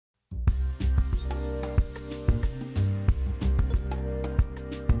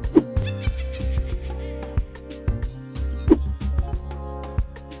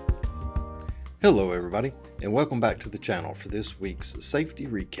Hello everybody, and welcome back to the channel for this week's safety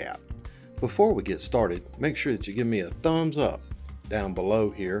recap. Before we get started, make sure that you give me a thumbs up down below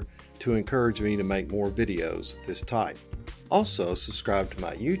here to encourage me to make more videos of this type. Also, subscribe to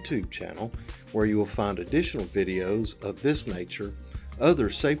my YouTube channel where you will find additional videos of this nature, other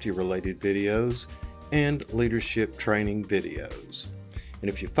safety related videos, and leadership training videos. And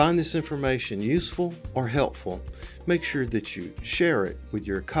if you find this information useful or helpful, make sure that you share it with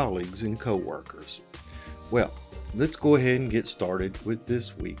your colleagues and coworkers. Well, let's go ahead and get started with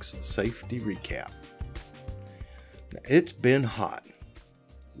this week's safety recap. Now, it's been hot,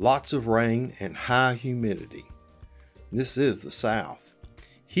 lots of rain and high humidity. This is the South.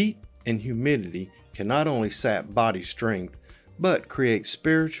 Heat and humidity can not only sap body strength, but create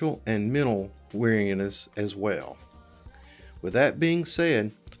spiritual and mental weariness as well. With that being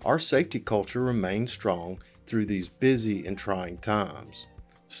said, our safety culture remains strong through these busy and trying times.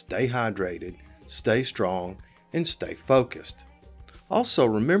 Stay hydrated, stay strong, and stay focused. Also,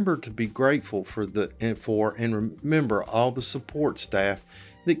 remember to be grateful and remember all the support staff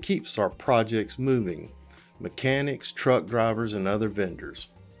that keeps our projects moving. Mechanics, truck drivers, and other vendors.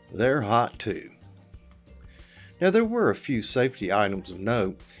 They're hot too. Now, there were a few safety items of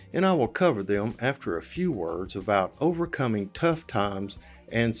note, and I will cover them after a few words about overcoming tough times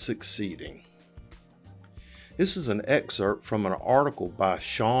and succeeding. This is an excerpt from an article by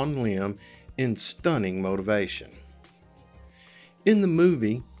Sean Lim in Stunning Motivation. In the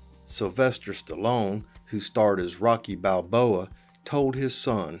movie, Sylvester Stallone, who starred as Rocky Balboa, told his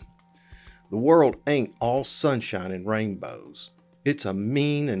son, "The world ain't all sunshine and rainbows. It's a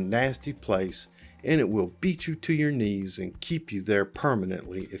mean and nasty place, and it will beat you to your knees and keep you there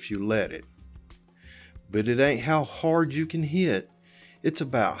permanently if you let it. But it ain't how hard you can hit, it's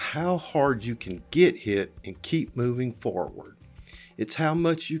about how hard you can get hit and keep moving forward. It's how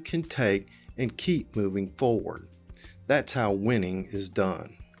much you can take and keep moving forward. That's how winning is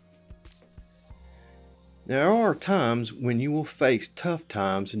done." There are times when you will face tough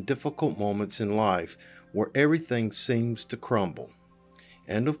times and difficult moments in life where everything seems to crumble.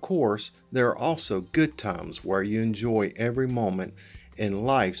 And of course, there are also good times where you enjoy every moment and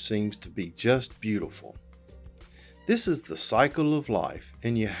life seems to be just beautiful. This is the cycle of life,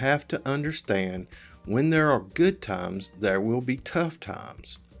 and you have to understand when there are good times, there will be tough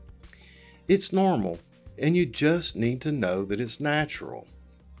times. It's normal, and you just need to know that it's natural.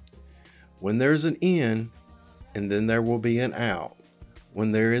 When there's an in, and then there will be an out.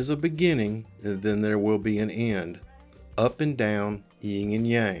 When there is a beginning, and then there will be an end. Up and down, yin and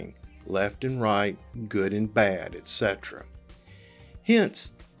yang, left and right, good and bad, etc.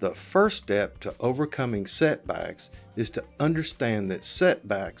 Hence, the first step to overcoming setbacks is to understand that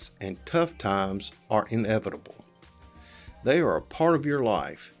setbacks and tough times are inevitable. They are a part of your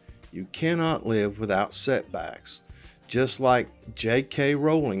life. You cannot live without setbacks. Just like J.K.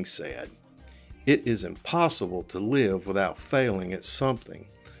 Rowling said, "It is impossible to live without failing at something,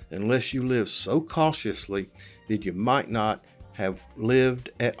 unless you live so cautiously that you might not have lived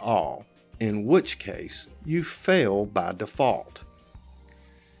at all, in which case you fail by default."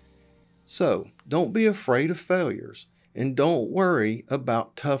 So, don't be afraid of failures, and don't worry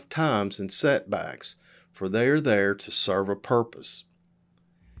about tough times and setbacks, for they are there to serve a purpose.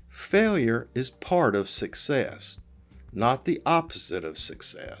 Failure is part of success, not the opposite of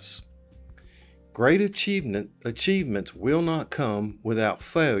success. Great achievements will not come without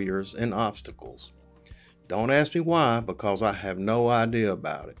failures and obstacles. Don't ask me why, because I have no idea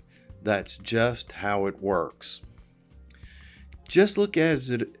about it. That's just how it works. Just look at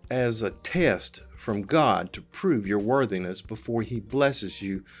it as a test from God to prove your worthiness before He blesses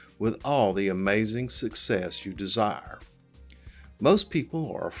you with all the amazing success you desire. Most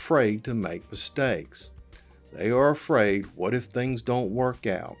people are afraid to make mistakes. They are afraid, what if things don't work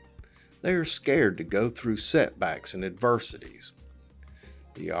out? They are scared to go through setbacks and adversities.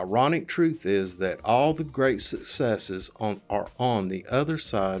 The ironic truth is that all the great successes are on the other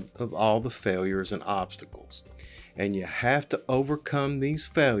side of all the failures and obstacles, and you have to overcome these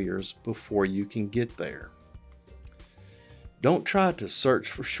failures before you can get there. Don't try to search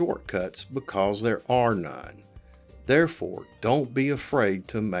for shortcuts because there are none. Therefore, don't be afraid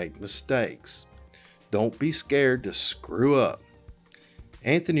to make mistakes. Don't be scared to screw up.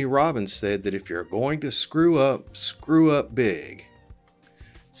 Anthony Robbins said that if you're going to screw up big.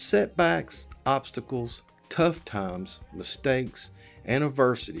 Setbacks, obstacles, tough times, mistakes, and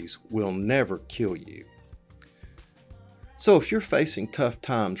adversities will never kill you. So if you're facing tough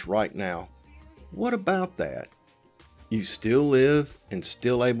times right now, what about that? You still live and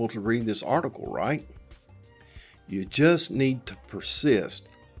still able to read this article, right? You just need to persist,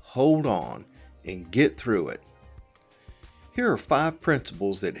 hold on, and get through it. Here are 5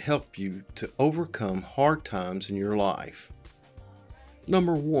 principles that help you to overcome hard times in your life.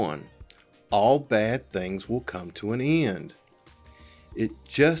 Number 1, all bad things will come to an end. It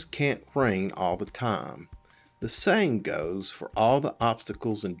just can't rain all the time. The saying goes for all the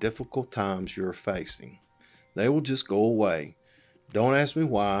obstacles and difficult times you're facing. They will just go away. Don't ask me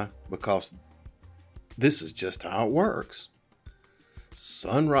why, because this is just how it works.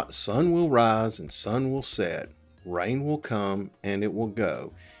 Sun will rise and sun will set. Rain will come and it will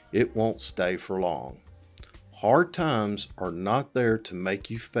go. It won't stay for long. Hard times are not there to make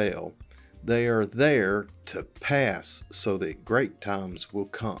you fail. They are there to pass so that great times will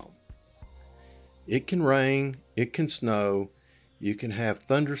come. It can rain, it can snow, you can have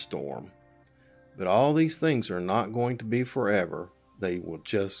thunderstorm, but all these things are not going to be forever. They will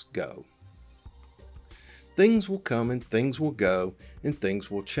just go. Things will come and things will go and things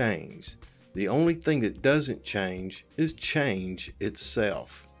will change. The only thing that doesn't change is change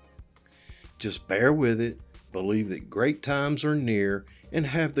itself. Just bear with it, believe that great times are near, and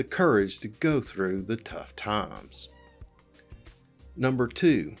have the courage to go through the tough times. Number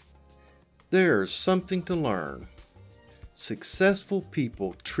 2, there's something to learn. Successful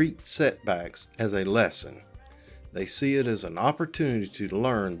people treat setbacks as a lesson. They see it as an opportunity to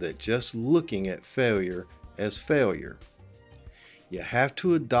learn that just looking at failure as failure. You have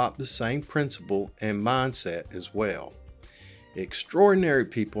to adopt the same principle and mindset as well. Extraordinary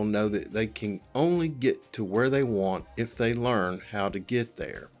people know that they can only get to where they want if they learn how to get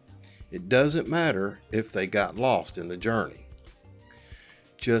there. It doesn't matter if they got lost in the journey.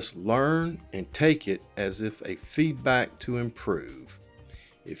 Just learn and take it as if a feedback to improve.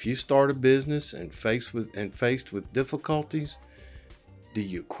 If you start a business and faced with difficulties, do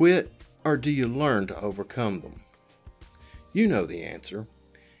you quit or do you learn to overcome them? You know the answer.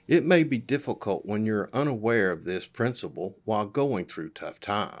 It may be difficult when you're unaware of this principle while going through tough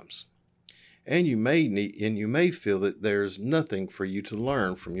times. And you may feel that there's nothing for you to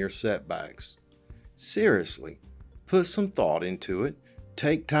learn from your setbacks. Seriously, put some thought into it.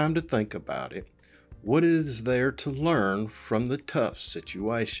 Take time to think about it. What is there to learn from the tough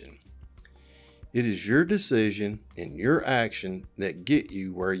situation? It is your decision and your action that get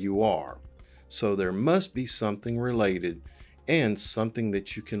you where you are. So there must be something related and something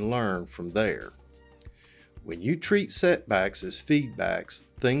that you can learn from there. When you treat setbacks as feedbacks,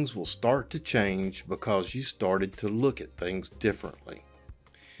 things will start to change because you started to look at things differently.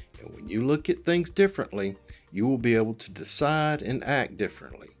 And when you look at things differently, you will be able to decide and act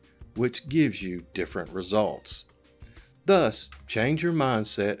differently, which gives you different results. Thus, change your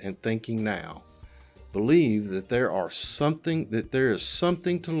mindset and thinking now. Believe that there is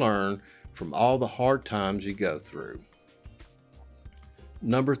something to learn from all the hard times you go through.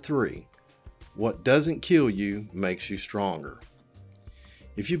 Number 3, what doesn't kill you makes you stronger.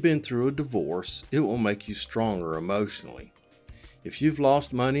 If you've been through a divorce, it will make you stronger emotionally. If you've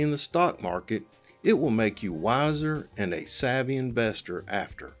lost money in the stock market, it will make you wiser and a savvy investor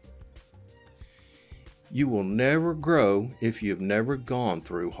after. You will never grow if you have never gone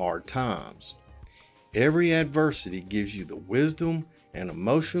through hard times. Every adversity gives you the wisdom and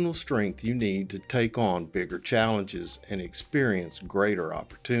emotional strength you need to take on bigger challenges and experience greater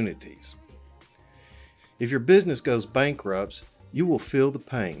opportunities. If your business goes bankrupt, you will feel the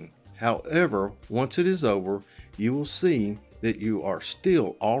pain. However, once it is over, you will see that you are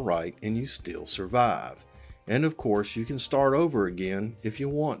still all right and you still survive. And of course, you can start over again if you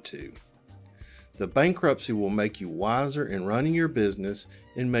want to. The bankruptcy will make you wiser in running your business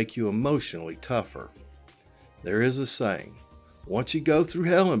and make you emotionally tougher. There is a saying, once you go through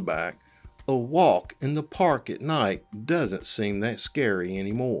hell and back, a walk in the park at night doesn't seem that scary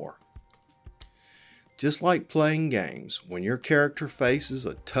anymore. Just like playing games, when your character faces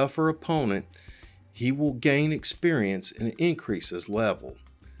a tougher opponent, he will gain experience and increase his level.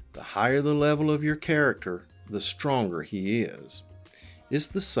 The higher the level of your character, the stronger he is. It's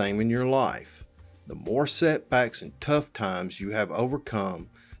the same in your life. The more setbacks and tough times you have overcome,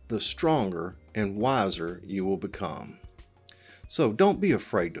 the stronger and wiser you will become. So don't be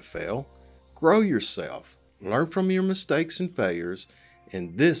afraid to fail. Grow yourself, learn from your mistakes and failures,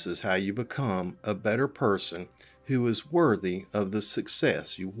 and this is how you become a better person who is worthy of the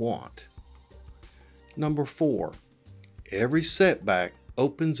success you want. Number 4, every setback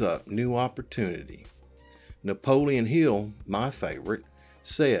opens up new opportunity. Napoleon Hill, my favorite,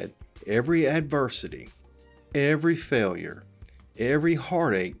 said, every adversity, every failure, every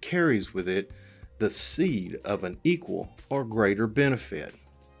heartache carries with it the seed of an equal or greater benefit.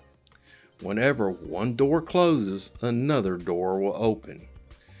 Whenever one door closes, another door will open.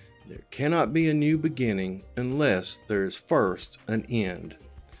 There cannot be a new beginning unless there is first an end.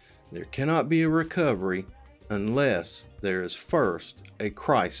 There cannot be a recovery unless there is first a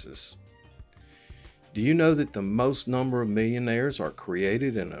crisis. Do you know that the most number of millionaires are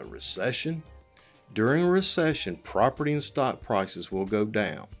created in a recession? During a recession, property and stock prices will go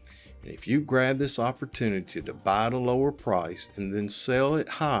down. And if you grab this opportunity to buy at a lower price and then sell it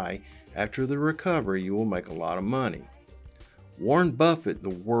high after the recovery, you will make a lot of money. Warren Buffett, the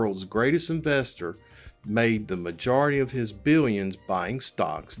world's greatest investor, made the majority of his billions buying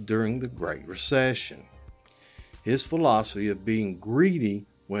stocks during the Great Recession. His philosophy of being greedy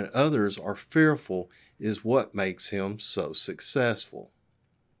when others are fearful is what makes him so successful.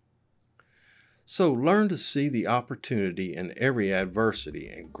 So learn to see the opportunity in every adversity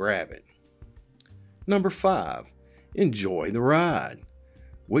and grab it. Number 5, enjoy the ride.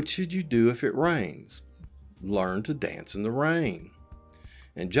 What should you do if it rains? Learn to dance in the rain.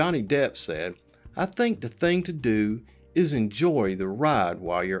 And Johnny Depp said, "I think the thing to do is enjoy the ride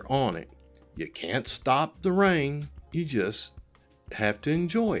while you're on it. You can't stop the rain, you just have to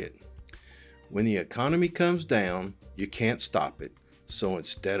enjoy it. When the economy comes down, you can't stop it. So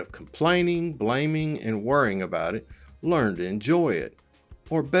instead of complaining, blaming, and worrying about it, learn to enjoy it.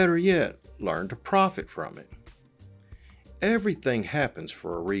 Or better yet, learn to profit from it." Everything happens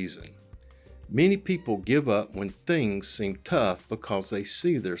for a reason. Many people give up when things seem tough because they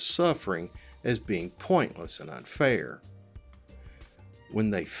see their suffering as being pointless and unfair.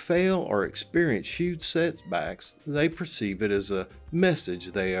 When they fail or experience huge setbacks, they perceive it as a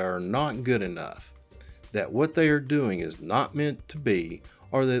message they are not good enough, that what they are doing is not meant to be,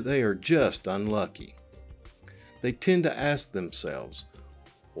 or that they are just unlucky. They tend to ask themselves,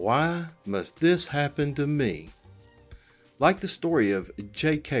 "Why must this happen to me?" Like the story of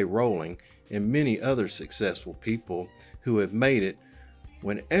J.K. Rowling and many other successful people who have made it,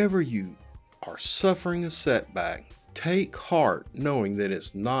 whenever you are suffering a setback, take heart knowing that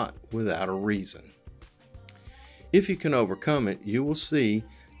it's not without a reason. If you can overcome it, you will see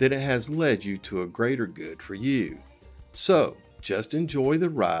that it has led you to a greater good for you. So just enjoy the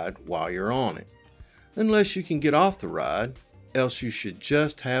ride while you're on it. Unless you can get off the ride, else you should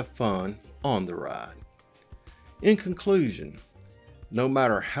just have fun on the ride. In conclusion, no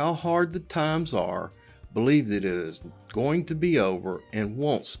matter how hard the times are, believe that it is going to be over and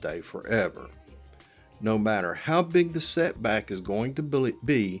won't stay forever. No matter how big the setback is going to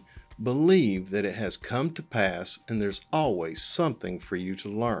be, believe that it has come to pass and there's always something for you to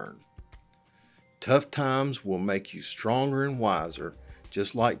learn. Tough times will make you stronger and wiser,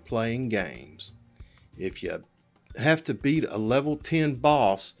 just like playing games. If you have to beat a level 10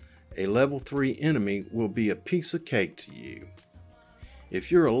 boss, a level 3 enemy will be a piece of cake to you.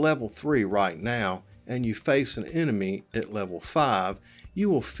 If you're a level 3 right now and you face an enemy at level 5, you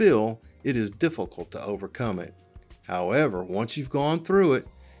will feel it is difficult to overcome it. However, once you've gone through it,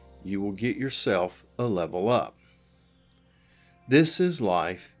 you will get yourself a level up. This is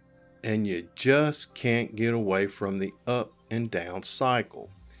life, and you just can't get away from the up and down cycle.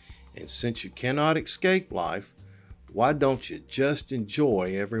 And since you cannot escape life, why don't you just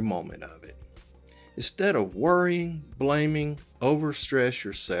enjoy every moment of it? Instead of worrying, blaming, overstress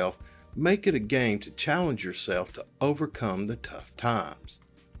yourself, make it a game to challenge yourself to overcome the tough times.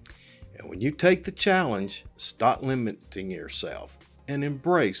 And when you take the challenge, stop limiting yourself and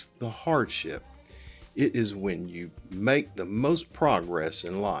embrace the hardship. It is when you make the most progress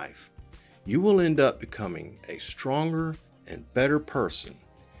in life. You will end up becoming a stronger and better person.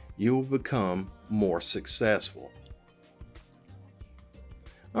 You will become more successful.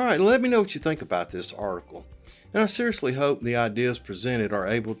 All right, let me know what you think about this article. And I seriously hope the ideas presented are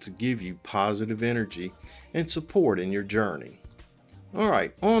able to give you positive energy and support in your journey. All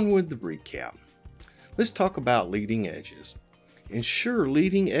right, on with the recap. Let's talk about leading edges. Ensure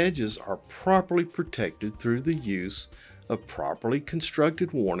leading edges are properly protected through the use of properly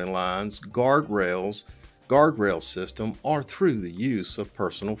constructed warning lines, guardrail system, or through the use of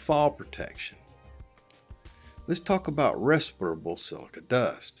personal fall protection. Let's talk about respirable silica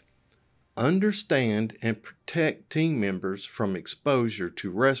dust. Understand and protect team members from exposure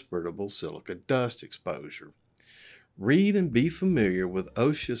to respirable silica dust exposure. Read and be familiar with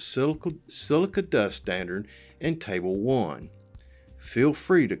OSHA's silica dust standard and Table 1. Feel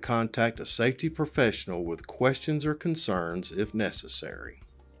free to contact a safety professional with questions or concerns if necessary.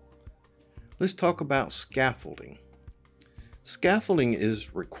 Let's talk about scaffolding. Scaffolding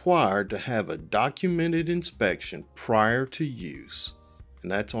is required to have a documented inspection prior to use, and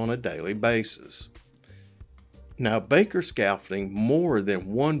that's on a daily basis. Now, Baker scaffolding more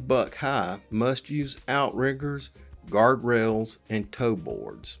than 1 buck high must use outriggers, guardrails, and toe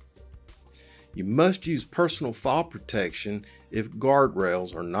boards. You must use personal fall protection if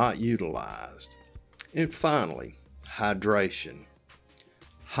guardrails are not utilized. And finally, hydration.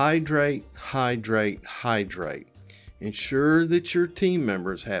 Hydrate, hydrate, hydrate. Ensure that your team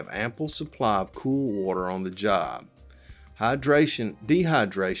members have ample supply of cool water on the job.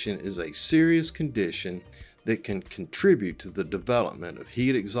 Dehydration is a serious condition that can contribute to the development of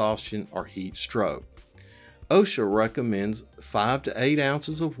heat exhaustion or heat stroke. OSHA recommends 5 to 8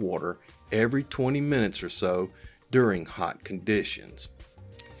 ounces of water every 20 minutes or so during hot conditions.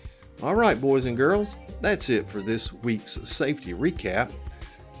 All right, boys and girls, that's it for this week's safety recap.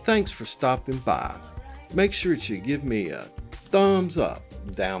 Thanks for stopping by. Make sure that you give me a thumbs up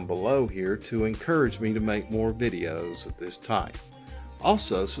down below here to encourage me to make more videos of this type.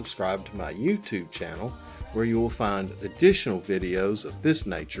 Also, subscribe to my YouTube channel where you will find additional videos of this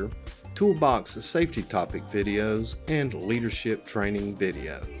nature, toolbox safety topic videos, and leadership training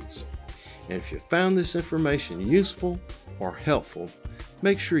videos. And if you found this information useful or helpful,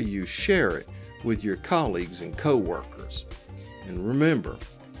 make sure you share it with your colleagues and co-workers. And remember,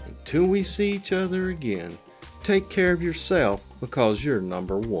 until we see each other again, take care of yourself because you're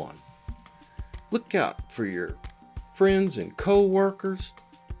number one. Look out for your friends and co-workers.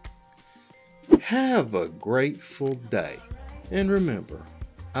 Have a grateful day. And remember,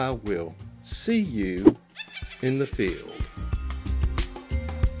 I will see you in the field.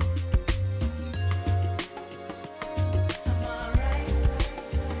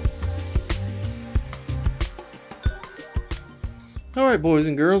 All right, boys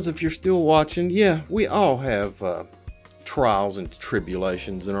and girls, if you're still watching, yeah, we all have trials and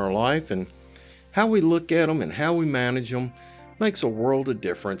tribulations in our life, and how we look at them and how we manage them makes a world of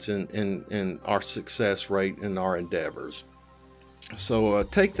difference in our success rate in our endeavors. So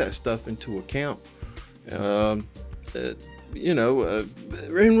take that stuff into account. And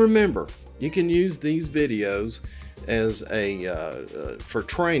remember, you can use these videos as for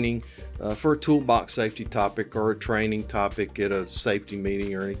training for a toolbox safety topic or a training topic at a safety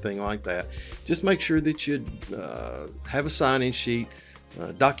meeting or anything like that. Just make sure that you have a sign-in sheet.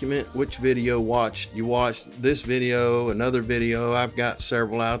 Document which video you watched this video, another video. I've got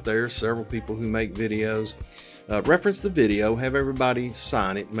several out there, several people who make videos. Reference the video, have everybody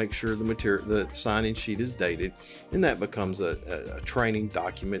sign it, make sure the sign-in sheet is dated, and that becomes a training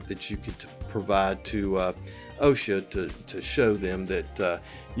document that you could provide to OSHA to show them that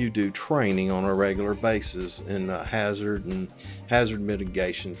you do training on a regular basis in hazard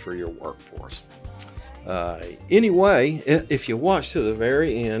mitigation for your workforce. Anyway, if you watched to the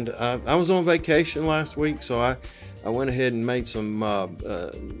very end, I was on vacation last week, so I went ahead and made some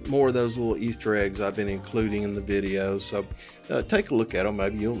more of those little Easter eggs I've been including in the videos. So take a look at them,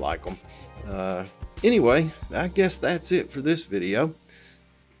 maybe you'll like them. Anyway, I guess that's it for this video.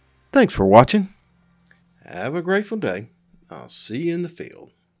 Thanks for watching. Have a grateful day. I'll see you in the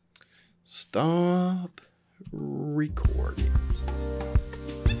field. Stop recording.